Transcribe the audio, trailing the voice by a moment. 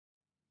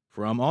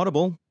From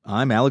Audible,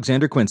 I'm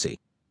Alexander Quincy.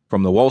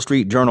 From the Wall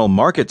Street Journal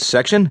Markets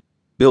section,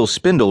 Bill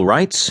Spindle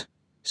writes,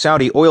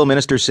 Saudi oil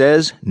minister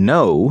says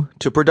no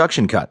to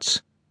production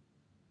cuts.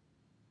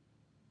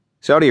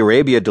 Saudi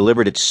Arabia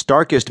delivered its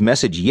starkest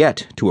message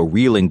yet to a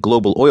reeling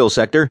global oil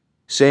sector,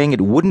 saying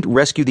it wouldn't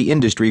rescue the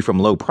industry from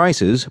low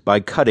prices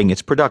by cutting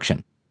its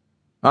production.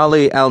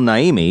 Ali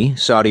al-Naimi,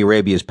 Saudi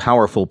Arabia's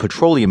powerful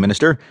petroleum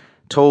minister,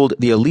 told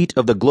the elite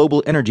of the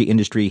global energy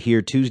industry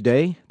here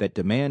Tuesday that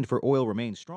demand for oil remains strong.